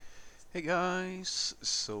Hey guys,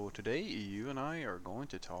 so today you and I are going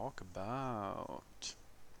to talk about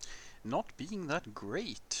not being that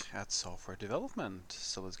great at software development.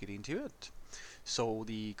 So let's get into it. So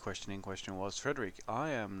the question in question was, Frederick, I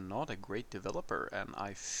am not a great developer and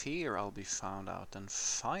I fear I'll be found out and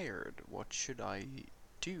fired. What should I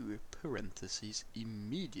do? Parentheses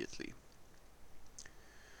immediately.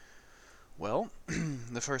 Well,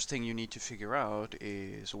 the first thing you need to figure out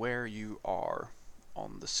is where you are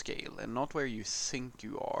on the scale and not where you think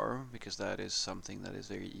you are, because that is something that is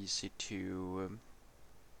very easy to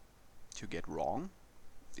get wrong,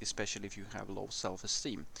 especially if you have low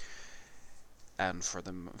self-esteem. And for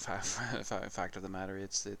the fact of the matter,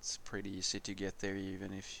 it's pretty easy to get there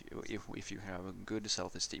even if you have a good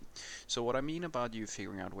self-esteem. So what I mean about you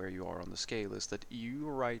figuring out where you are on the scale is that you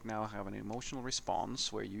right now have an emotional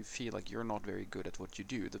response where you feel like you're not very good at what you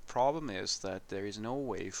do. The problem is that there is no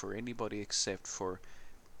way for anybody except for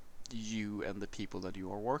you and the people that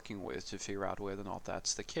you are working with to figure out whether or not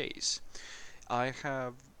that's the case. I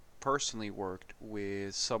have personally worked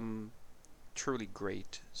with some truly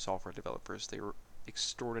great software developers. They're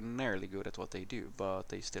extraordinarily good at what they do, but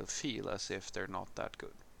they still feel as if they're not that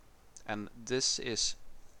good. And this is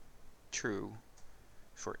true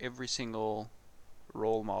for every single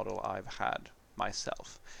role model I've had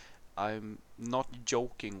myself. I'm not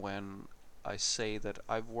joking when I say that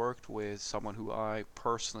I've worked with someone who I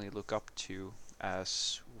personally look up to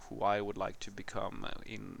as who I would like to become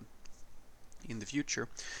in the future.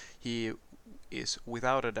 He is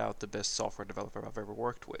without a doubt the best software developer I've ever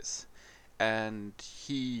worked with. And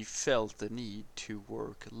he felt the need to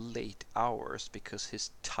work late hours because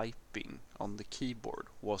his typing on the keyboard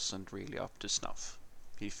wasn't really up to snuff.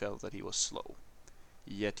 He felt that he was slow.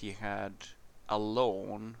 Yet he had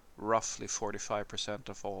alone roughly 45%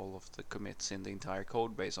 of all of the commits in the entire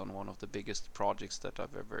code base on one of the biggest projects that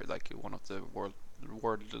I've ever, like one of the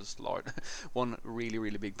world's large, one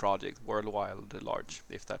really big project, worldwide large,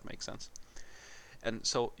 if that makes sense. And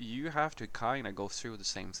so you have to kind of go through the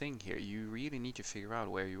same thing here. You really need to figure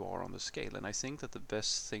out where you are on the scale. And I think that the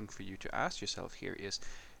best thing for you to ask yourself here is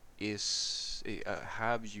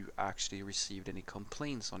have you actually received any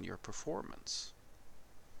complaints on your performance?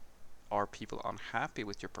 Are people unhappy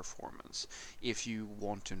with your performance? If you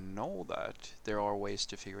want to know that, there are ways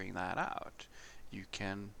to figuring that out. You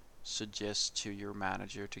can suggest to your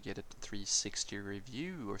manager to get a 360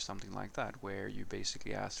 review or something like that, where you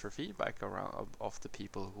basically ask for feedback around of the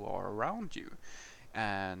people who are around you,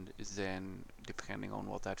 and then depending on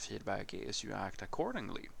what that feedback is, you act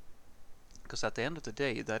accordingly. Because at the end of the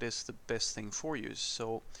day, that is the best thing for you.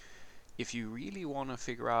 So if you really want to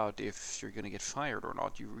figure out if you're going to get fired or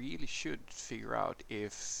not, you really should figure out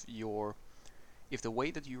if the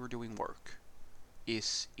way that you are doing work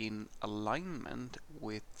is in alignment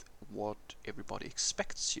with what everybody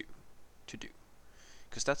expects you to do.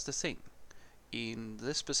 Because that's the thing. In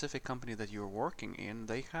this specific company that you're working in,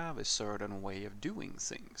 they have a certain way of doing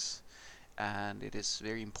things. And it is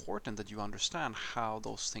very important that you understand how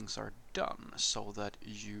those things are done so that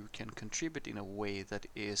you can contribute in a way that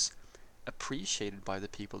is appreciated by the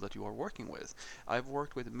people that you are working with. I've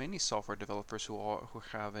worked with many software developers who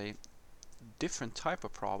have a different type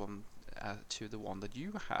of problem to the one that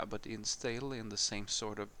you have, but still in the same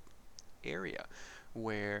sort of area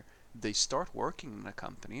where they start working in a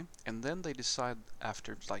company and then they decide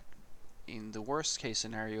after, like, in the worst case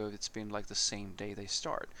scenario, it's been like the same day they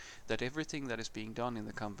start, that everything that is being done in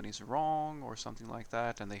the company is wrong or something like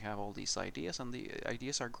that, and they have all these ideas, and the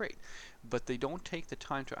ideas are great, but they don't take the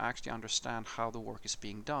time to actually understand how the work is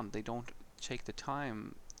being done. They don't take the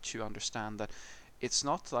time to understand that it's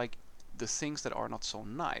not like the things that are not so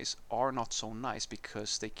nice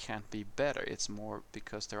because they can't be better. It's more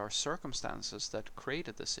because there are circumstances that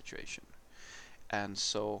created the situation. And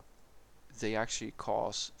so they actually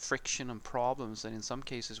cause friction and problems, and in some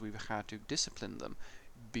cases we've had to discipline them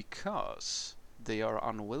because they are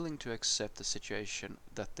unwilling to accept the situation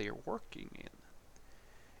that they are working in.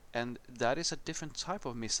 And that is a different type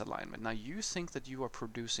of misalignment. Now you think that you are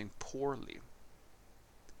producing poorly,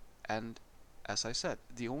 and as I said,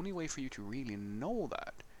 the only way for you to really know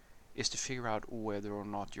that is to figure out whether or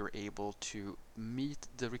not you're able to meet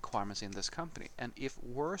the requirements in this company. And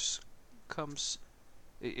comes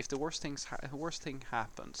if the worst thing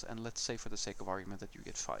happens, and let's say for the sake of argument that you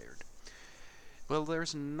get fired, well,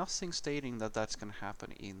 there's nothing stating that that's going to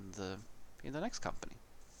happen in the next company,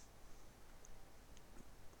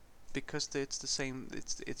 because it's the same.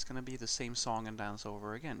 It's going to be the same song and dance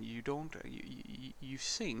over again. You don't you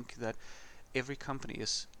think that every company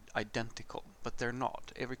is identical, but they're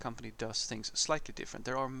not. Every company does things slightly different.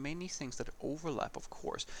 There are many things that overlap, of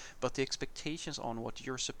course, but the expectations on what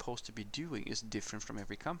you're supposed to be doing is different from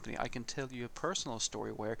every company. I can tell you a personal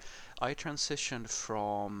story where I transitioned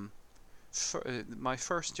from my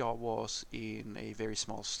first job was in a very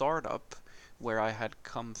small startup where I had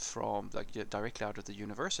come from like directly out of the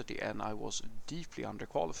university, and I was deeply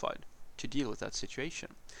underqualified to deal with that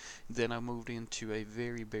situation. Then I moved into a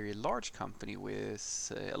very, very large company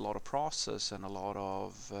with a lot of process and a lot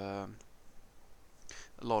of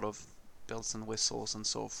bells and whistles and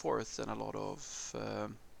so forth, and a lot of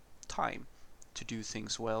time to do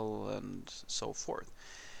things well and so forth.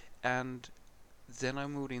 And then I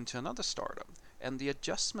moved into another startup. And the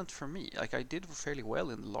adjustment for me, like I did fairly well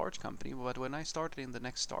in the large company, but when I started in the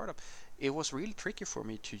next startup, it was really tricky for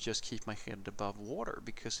me to just keep my head above water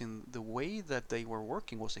because in the way that they were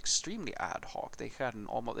working was extremely ad hoc. They had an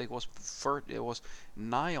almost it was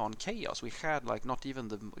nigh on chaos. We had like not even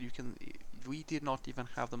the you can we did not even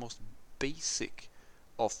have the most basic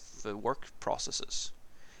of work processes,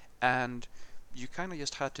 and you kind of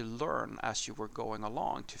just had to learn as you were going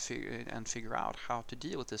along to figure out how to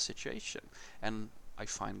deal with this situation. And I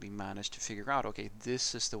finally managed to figure out, okay,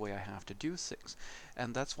 this is the way I have to do things.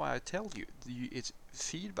 And that's why I tell you, it's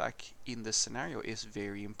feedback in this scenario is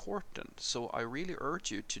very important. So I really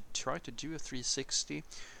urge you to try to do a 360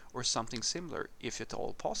 or something similar if at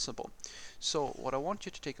all possible. So what I want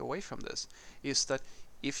you to take away from this is that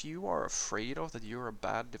if you are afraid of that you're a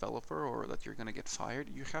bad developer or that you're going to get fired,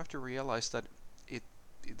 you have to realize that it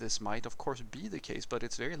this might of course be the case, but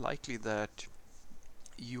it's very likely that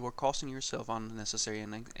you are causing yourself unnecessary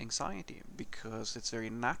anxiety because it's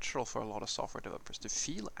very natural for a lot of software developers to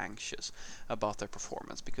feel anxious about their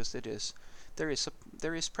performance because there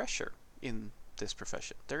is pressure in this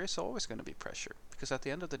profession. There is always going to be pressure because at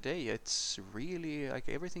the end of the day, it's really like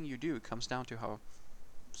everything you do comes down to how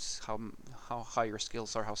how high your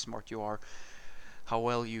skills are, how smart you are, how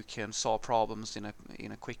well you can solve problems in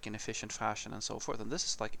a quick and efficient fashion, and so forth. And this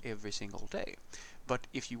is like every single day. But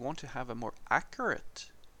if you want to have a more accurate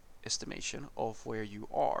estimation of where you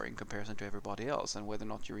are in comparison to everybody else and whether or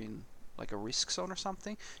not you're in like a risk zone or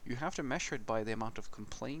something, you have to measure it by the amount of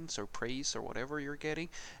complaints or praise or whatever you're getting,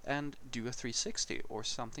 and do a 360 or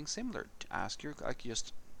something similar. Ask your like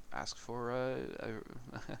just ask for a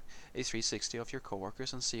 360 of your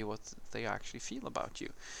coworkers and see what they actually feel about you.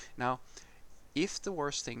 Now, if the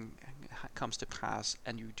worst thing comes to pass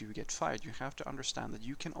and you do get fired, you have to understand that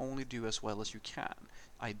you can only do as well as you can.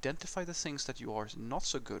 Identify the things that you are not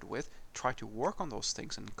so good with, try to work on those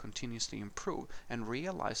things and continuously improve, and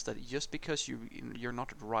realize that just because you're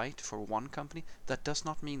not right for one company, that does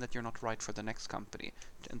not mean that you're not right for the next company.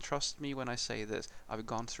 And trust me when I say this, I've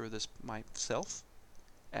gone through this myself,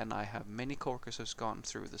 and I have many coworkers who's gone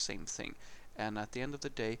through the same thing. And at the end of the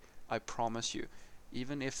day, I promise you,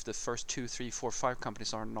 even if the first 2, 3, 4, 5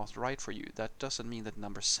 companies are not right for you, that doesn't mean that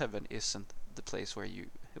number 7 isn't the place where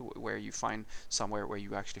you find somewhere where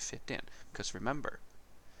you actually fit in. Because remember,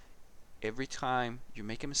 every time you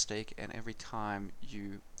make a mistake and every time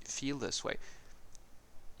you feel this way,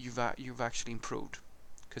 you've actually improved.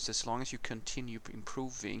 Because as long as you continue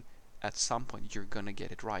improving, at some point you're gonna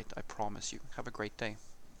get it right. I promise you. Have a great day.